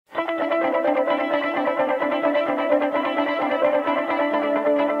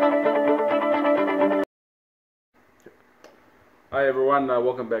everyone,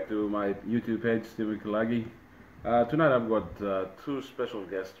 welcome back to my YouTube page, Stephen Kalagi. Tonight I've got two special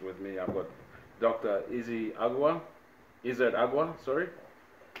guests with me. I've got Dr. Izzard Agua, sorry.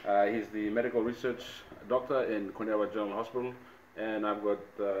 He's the medical research doctor in Kundiawa General Hospital. And I've got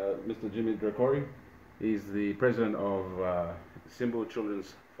Mr. Jimmy Drakori. He's the president of Simbu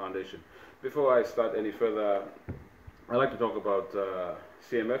Children's Foundation. Before I start any further, I'd like to talk about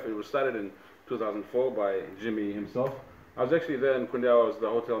CMF. It was started in 2004 by Jimmy himself. I was actually there in Kundiawa. I was the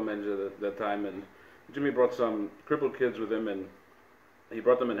hotel manager at that time, and Jimmy brought some crippled kids with him, and he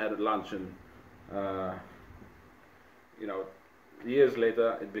brought them and had lunch. And you know, years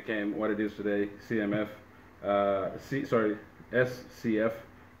later, it became what it is today, CMF. SCF.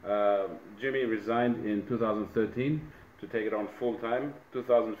 Jimmy resigned in 2013 to take it on full time.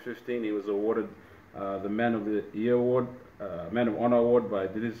 2015, he was awarded the Man of the Year award, Man of Honor award by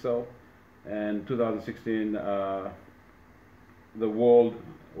Digital, and 2016. The World,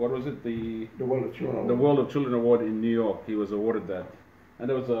 what was it? The World of Children Award. The World of Children Award in New York. He was awarded that, and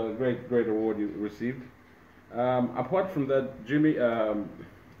that was a great award you received. Apart from that, Jimmy, Simbu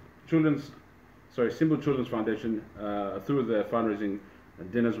Children's Foundation, through their fundraising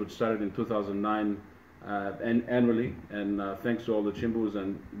dinners, which started in 2009, and annually, and thanks to all the Chimbus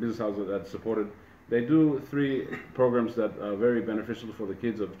and business houses that supported, they do 3 programs that are very beneficial for the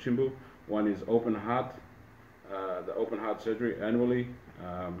kids of Chimbu. One is open heart. The open heart surgery annually.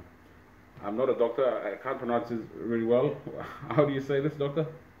 I'm not a doctor. I can't pronounce it really well. How do you say this, doctor?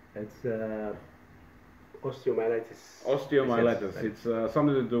 It's osteomyelitis. Osteomyelitis. It's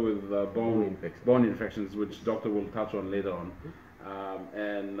something to do with bone infections, which doctor will touch on later on.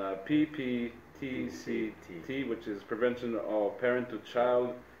 And PPTCT, which is prevention of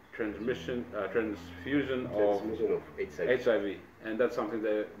parent-to-child transfusion of HIV. And that's something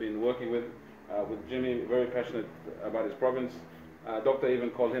they've been working with Jimmy, very passionate about his province. Doctor even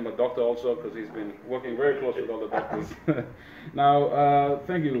called him a doctor also, because he's been working very close with all the doctors. Now,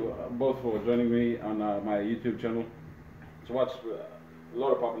 thank you both for joining me on my YouTube channel. To watch, a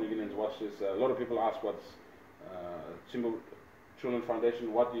lot of Papua New Guineans watch this. A lot of people ask what's Simbu Children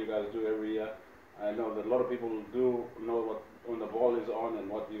Foundation, what do you guys do every year? I know that a lot of people do know what when the ball is on and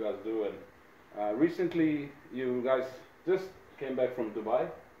what you guys do. And recently, you guys just came back from Dubai.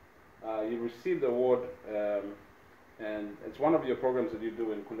 You received the award, and it's one of your programs that you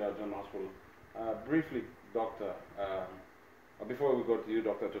do in Kundiawa General Hospital. Briefly, doctor, before we go to you,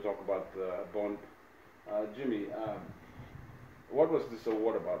 doctor, to talk about bond, Jimmy, what was this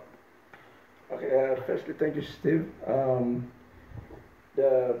award about? Okay, firstly, thank you, Steve.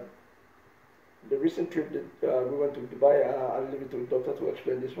 The recent trip that we went to Dubai, I'll leave it to the doctor to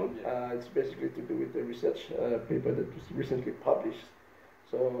explain this one. Yeah. It's basically to do with the research paper that was recently published.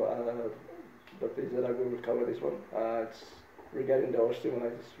 So Dr. Izzard will cover this one. It's regarding the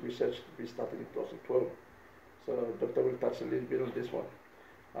osteomyelitis research we started in 2012. So doctor will touch a little bit on this one.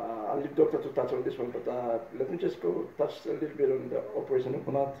 I'll leave doctor to touch on this one, but let me just go touch a little bit on the Operation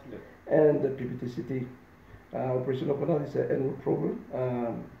Open Heart and the PPTCT. Operation Open Heart is an annual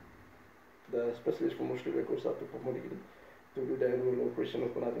program. The specialist from Australia goes out to Papua New Guinea to do the annual Operation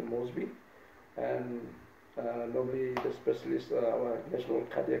Open Heart in Mosby, and normally the specialist, our national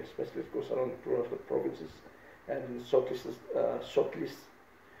cardiac specialist, goes around throughout the provinces and shortlist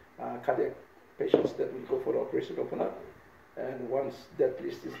cardiac patients that will go for the Operation Open Heart. And once that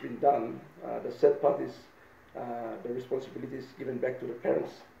list has been done, the sad part is the responsibility is given back to the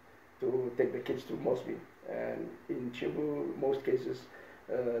parents to take the kids to Mosby. And in Chimbu, most cases,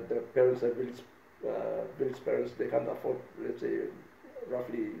 the parents are village parents. They can't afford, let's say,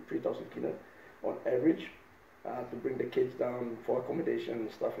 roughly 3,000 kina on average to bring the kids down for accommodation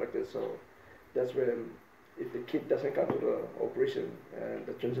and stuff like that. So that's when, if the kid doesn't come to the operation,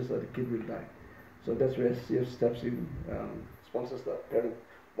 the chances are the kid will die. So that's where CF steps in, sponsors the parent,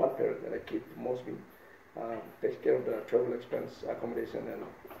 one parent and a kid to Mosby, takes care of the travel expense, accommodation, and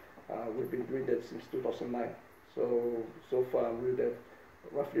we've been doing that since 2009. So far we've had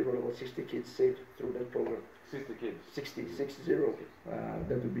roughly around about 60 kids saved through that program. 60 kids? 60. That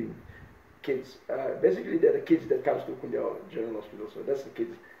would be kids. Basically, they're the kids that comes to Kundiawa General Hospital. So that's the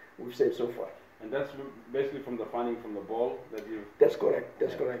kids we've saved so far. And that's basically from the funding from the ball that you... That's correct.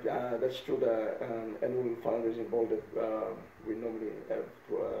 That's correct. That's through the annual fundraising ball that we normally have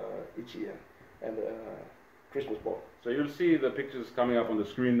each year, and Christmas ball. So you'll see the pictures coming up on the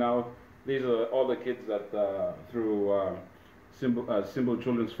screen now. These are all the kids that through Simbu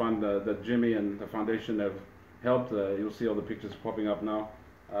Children's Fund that Jimmy and the foundation have helped. You'll see all the pictures popping up now.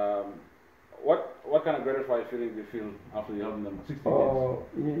 What kind of gratifying feeling do you feel after you helping them? 60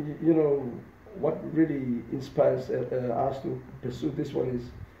 kids? You know, what really inspires us to pursue this one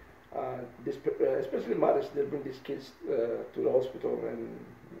is especially mothers, they bring these kids to the hospital, and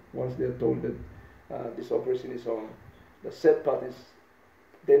once they're told that this operation is on, the sad part is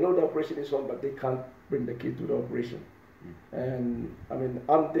they know the operation is on, but they can't bring the kid to the operation. And I mean,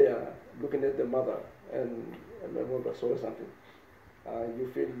 I'm there looking at the mother, and my mother saw something.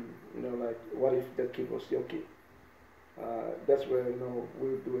 You feel, like, what if that kid was your kid? That's where,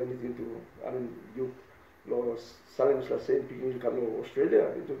 we'll do anything to, I mean, salaries are saying people will come to Australia,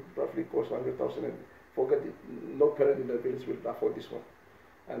 it will roughly cost 100,000, and forget it, no parent in the village will afford this one.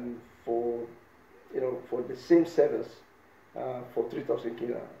 And for the same service, for 3,000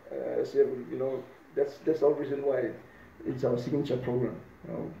 kina, that's the whole reason why it's our signature program.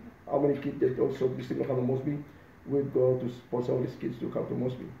 How many kids that also district of Mosby will go to sponsor all these kids to come to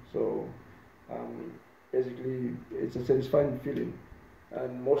Mosby. So basically, it's a satisfying feeling,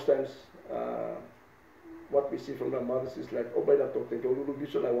 and most times what we see from our mothers is like, oh, by that talk, I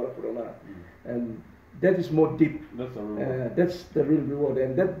want to put on that. And that is more deep. That's the reward. That's the real reward,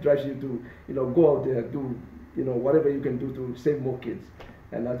 and that drives you to, go out there, do, whatever you can do to save more kids.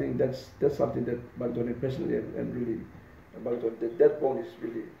 And I think that's something that Bantone personally and really, that bond is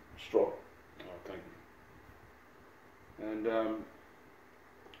really strong. Oh, thank you. And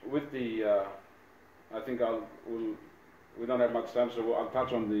with the, I think we don't have much time, so I'll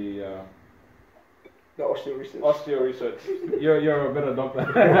touch on the osteo research. Osteo research. You're a better doctor.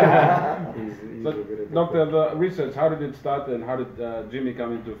 he's so, a better doctor, the research, how did it start, and how did Jimmy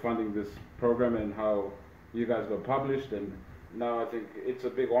come into funding this program, and how you guys got published? And now I think it's a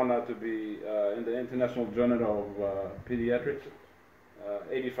big honor to be in the International Journal of Pediatrics.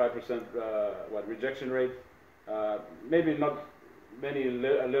 85% rejection rate. Maybe not many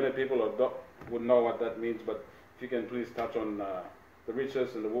learned people would know what that means, but if you can please touch on the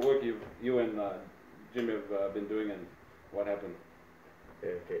research and the work you and Jimmy have been doing, and what happened.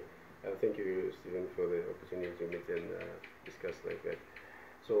 Okay. Thank you, Stephen, for the opportunity to meet and discuss like that.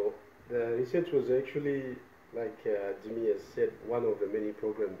 So the research was actually, like Jimmy has said, one of the many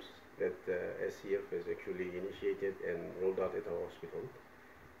programs that SCF has actually initiated and rolled out at our hospital.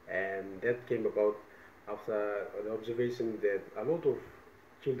 And that came about after the observation that a lot of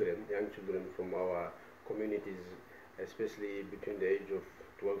children, young children from our communities, especially between the age of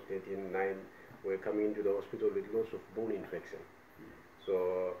 12, 13, 9, were coming into the hospital with lots of bone infection.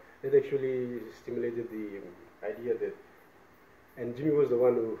 So that actually stimulated the idea that, and Jimmy was the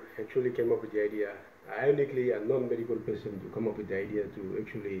one who actually came up with the idea, ironically a non-medical person, to come up with the idea to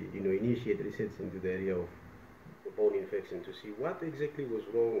actually initiate research into the area of bone infection, to see what exactly was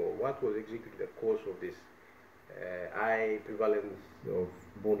wrong, or what was exactly the cause of this high prevalence of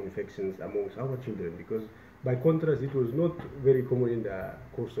bone infections amongst our children, because by contrast it was not very common in the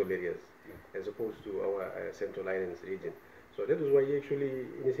coastal areas as opposed to our Central Highlands region. So that was why he actually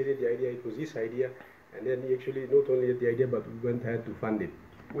initiated the idea. It was his idea, and then he actually not only had the idea, but we went ahead to fund it.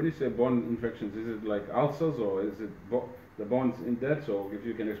 When you say bone infections, is it like ulcers, or is it the bones in that? So if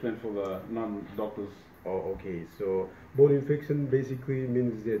you can explain for the non-doctors. Oh, okay. So bone infection basically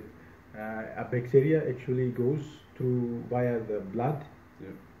means that a bacteria actually goes through via the blood,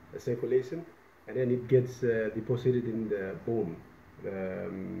 the circulation, and then it gets deposited in the bone.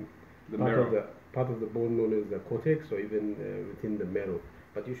 The marrow. Part of the bone known as the cortex, or even within the marrow,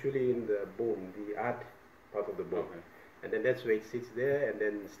 but usually in the bone, the heart part of the bone. Okay. And then that's where it sits there, and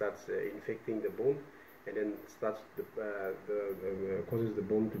then starts infecting the bone, and then starts causes the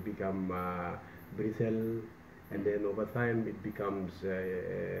bone to become brittle, and then over time it becomes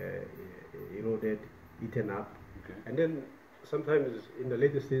eroded, eaten up, and then sometimes in the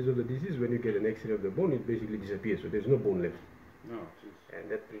later stages of the disease, when you get an X-ray of the bone, it basically disappears, so there's no bone left. No, and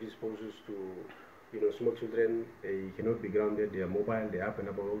that predisposes to, small children, they cannot be grounded, they are mobile, they're up and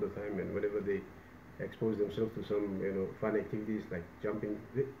about all the time, and whenever they expose themselves to some, fun activities like jumping,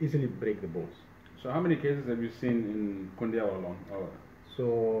 they easily break the bones. So how many cases have you seen in Kundiawa alone?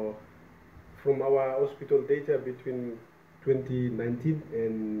 So from our hospital data between 2019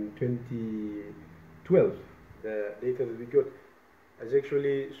 and 2012, the data that we got has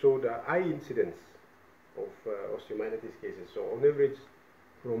actually showed a high incidence of osteomyelitis cases. So on average,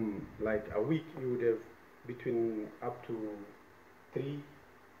 from like a week, you would have between up to 3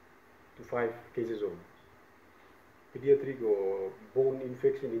 to 5 cases of pediatric or bone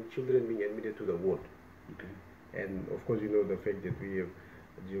infection in children being admitted to the ward. Okay. And of course, the fact that we have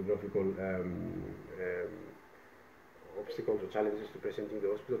geographical obstacles or challenges to presenting the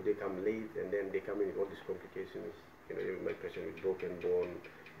hospital. They come late, and then they come in with all these complications. You might present with broken bone,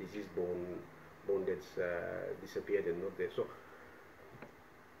 diseased bone that's disappeared and not there. So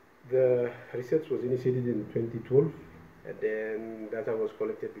The research was initiated in 2012, and then data was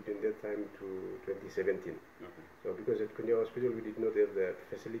collected between that time to 2017. Okay. So because at Kundiawa Hospital we did not have the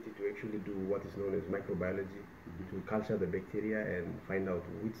facility to actually do what is known as microbiology, to culture the bacteria and find out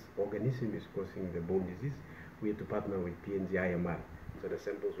which organism is causing the bone disease, we had to partner with PNG IMR. So the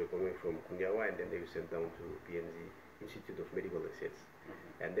samples were coming from Kundiawa and then they were sent down to PNG Institute of Medical Research.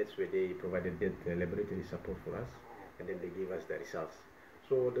 And that's where they provided that laboratory support for us, and then they gave us the results.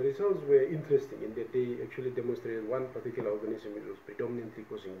 So the results were interesting in that they actually demonstrated one particular organism which was predominantly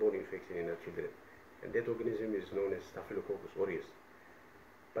causing bone infection in our children, and that organism is known as Staphylococcus aureus.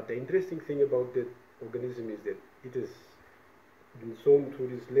 But the interesting thing about that organism is that it has been shown through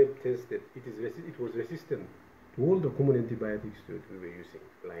this lab test that it was resistant to all the common antibiotics that we were using,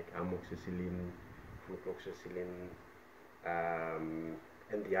 like amoxicillin, flucloxacillin,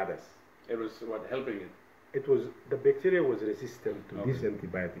 and the others. It was what, helping it? It was, the bacteria was resistant to these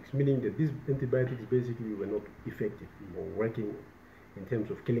antibiotics, meaning that these antibiotics basically were not effective or working in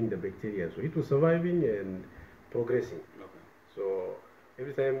terms of killing the bacteria. So it was surviving and progressing. Okay. So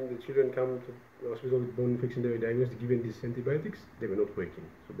every time the children come to the hospital with bone infection, they were diagnosed given these antibiotics, they were not working.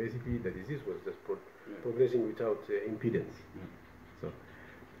 So basically the disease was just progressing without impedance. So,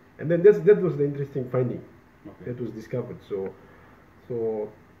 and then that was the interesting finding that was discovered. So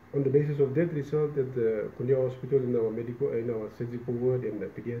on the basis of that result, at the Kundiawa Hospital in our surgical ward and the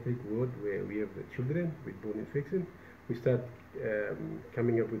pediatric ward where we have the children with bone infection, we start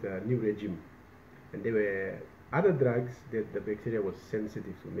coming up with a new regime. And there were other drugs that the bacteria was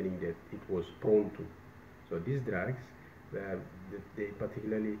sensitive to, meaning that it was prone to. So these drugs, they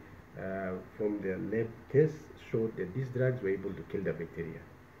particularly from the lab tests showed that these drugs were able to kill the bacteria.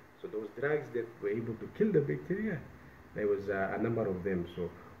 So those drugs that were able to kill the bacteria, there was a number of them. So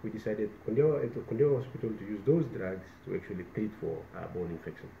we decided at the Kundiawa Hospital to use those drugs to actually treat for bone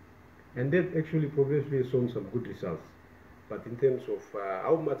infection. And that actually progressively shown some good results. But in terms of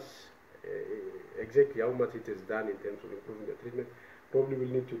how much, exactly how much it has done in terms of improving the treatment, probably we'll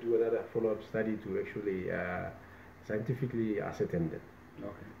need to do another follow-up study to actually scientifically ascertain that.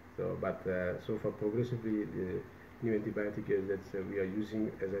 Okay. So, but so far progressively the new antibiotic that we are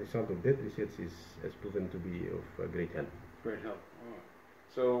using as a result of that research has proven to be of great help. Great help. Oh.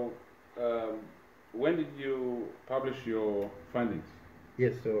 So, when did you publish your findings?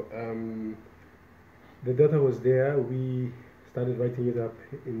 Yes, so the data was there. We started writing it up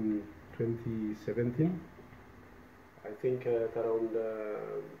in 2017, I think around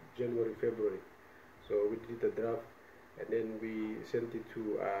January, February. So we did the draft and then we sent it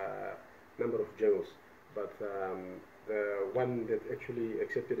to a number of journals. But the one that actually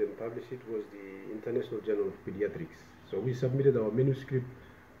accepted and published it was the International Journal of Pediatrics. So we submitted our manuscript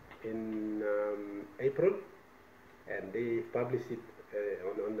in April, and they published it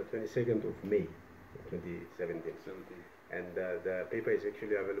on the 22nd of May, 2017. And the paper is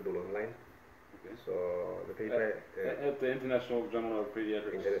actually available online. Okay. So the paper at the International Journal of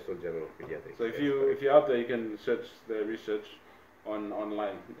Pediatrics. International Journal of Pediatrics. So if you're out there, you can search the research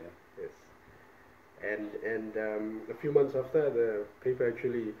online. Yeah. Yes. And a few months after, the paper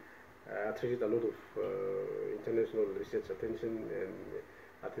actually attracted a lot of international research attention and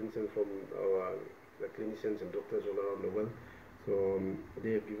attention from the clinicians and doctors all around the world. So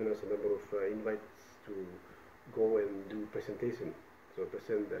they have given us a number of invites to go and do presentation. So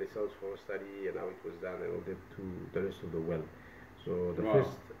present the results for our study and how it was done and all that to the rest of the world. So the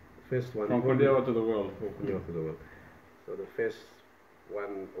first one from Kundiawa to the world. From Kundiawa to the world. So the first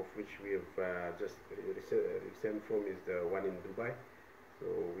one of which we have just returned from is the one in Dubai. So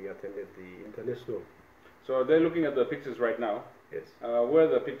we attended the international. So they're looking at the pictures right now. Yes. Where are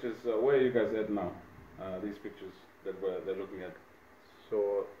the pictures? Where are you guys at now? These pictures that they're looking at.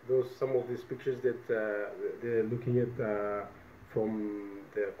 So some of these pictures that they're looking at from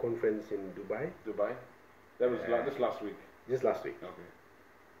the conference in Dubai. Dubai. That was just last week. Just last week. Okay.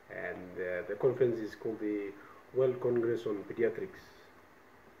 And the conference is called the World Congress on Pediatrics.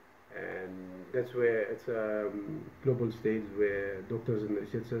 And that's where it's a global stage where doctors and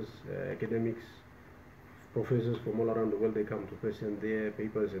researchers, academics, professors from all around the world, they come to present their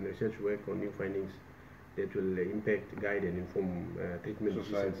papers and research work on new findings that will impact, guide and inform treatment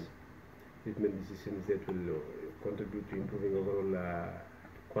decisions that will contribute to improving overall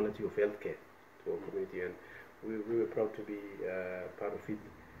quality of healthcare to our community. And we were proud to be part of it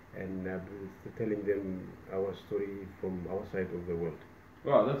and telling them our story from our side of the world.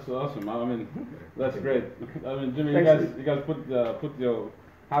 Wow, that's awesome. I mean, that's great. I mean, Jimmy, you guys put your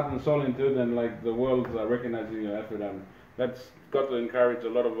heart and soul into it, and like the world's recognizing your effort, and that's got to encourage a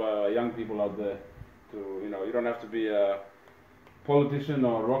lot of young people out there to, you don't have to be politician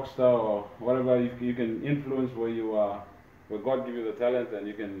or rock star or whatever, you can influence where you are, where God give you the talent, and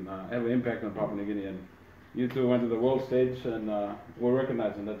you can have an impact on Papua New Guinea. And you two went to the world stage and were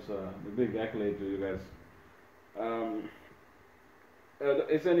recognized, and that's the big accolade to you guys.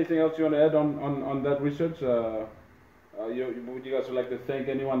 Is there anything else you want to add on that research? Would you guys like to thank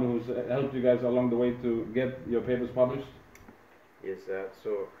anyone who's helped you guys along the way to get your papers published? Yes,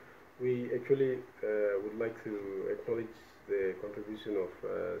 so we actually would like to acknowledge the contribution of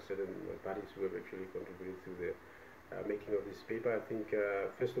certain parties who have actually contributed to the making of this paper. I think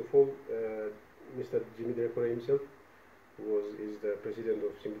first of all, Mr. Jimmy Direkora himself is the president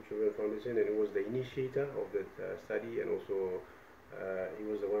of Simbu Children Foundation, and he was the initiator of that study, and also he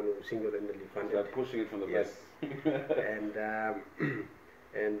was the one who single-handedly funded. Like pushing it from the back.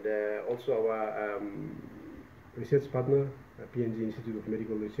 And also our research partner, PNG Institute of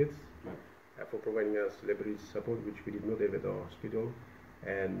Medical Research, for providing us laboratory support, which we did not have at our hospital.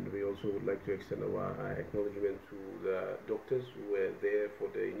 And we also would like to extend our acknowledgement to the doctors who were there for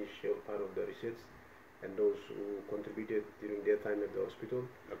the initial part of the research, and those who contributed during their time at the hospital.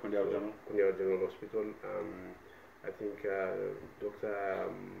 Kundiawa General Hospital. I think Dr.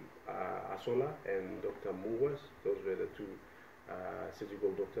 Asola and Dr. Mungwas, those were the two surgical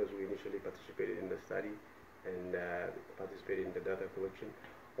doctors who initially participated in the study and participated in the data collection.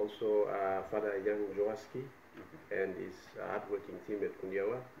 Also, Father Jan Joaski and his hard-working team at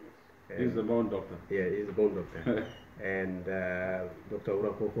Kundiawa. He's the bone doctor. Yeah, he's the bone doctor. And Dr.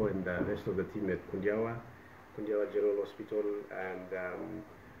 Urakoko and the rest of the team at Kundiawa General Hospital, and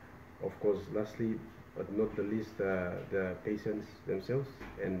of course, lastly, but not the least, the patients themselves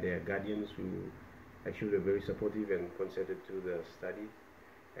and their guardians, who actually were very supportive and consented to the study,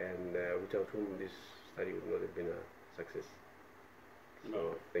 and without whom this study would not have been a success.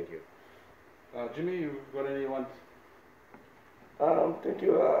 So, thank you. Jimmy, you got anyone? Thank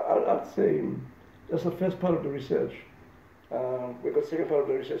you. I'd say that's the first part of the research. We've got the second part of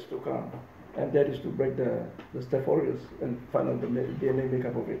the research to come, and that is to break the staph aureus and find out the DNA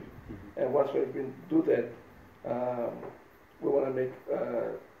makeup of it. And once we've been do that, we want to make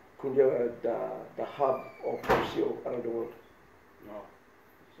Kundiawa the hub of PCO around the world. Oh,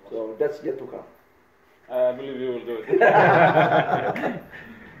 so that's yet to come. I believe you will do it.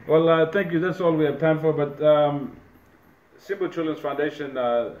 Well, thank you. That's all we have time for. But Simbu Children's Foundation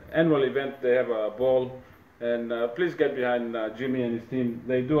annual event, they have a ball, and please get behind Jimmy and his team.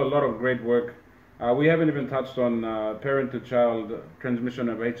 They do a lot of great work. We haven't even touched on parent-to-child transmission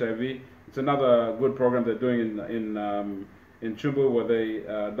of HIV. It's another good program they're doing in Chumbu, where they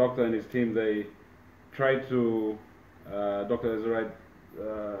doctor and his team, they try to Dr. Izzard,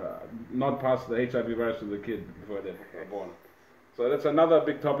 not pass the HIV virus to the kid before they're born. So that's another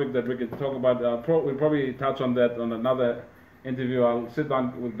big topic that we can talk about. We'll probably touch on that on another interview. I'll sit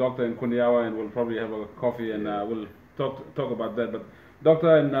down with Doctor in Kundiawa, and we'll probably have a coffee, and we'll talk about that. But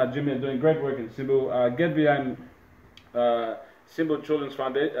Doctor and Jimmy are doing great work in Simbu. Get behind Simbu Children's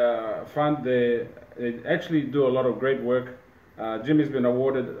Fund. They actually do a lot of great work. Jimmy's been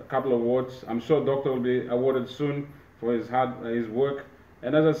awarded a couple of awards. I'm sure Doctor will be awarded soon for his work.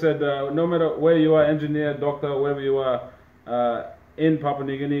 And as I said, no matter where you are, engineer, doctor, wherever you are in Papua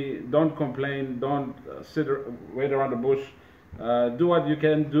New Guinea, don't complain, don't wait around the bush. Do what you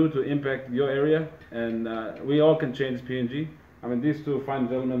can do to impact your area, and we all can change PNG. I mean, these two fine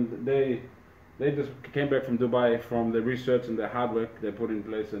gentlemen, they just came back from Dubai from the research and the hard work they put in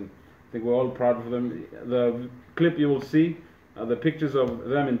place, and I think we're all proud of them. The clip you will see, the pictures of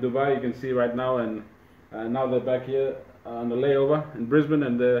them in Dubai, you can see right now, and now they're back here on the layover in Brisbane,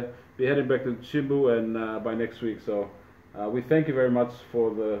 and they'll be heading back to Simbu and by next week. So we thank you very much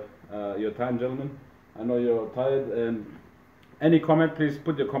for your time, gentlemen. I know you're tired, and any comment, please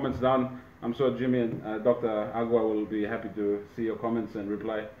put your comments down. I'm sure Jimmy and Dr. Agua will be happy to see your comments and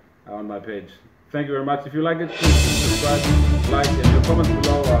reply on my page. Thank you very much. If you like it, please subscribe, like, and your comments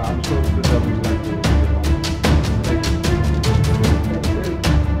below. I'm sure it's good.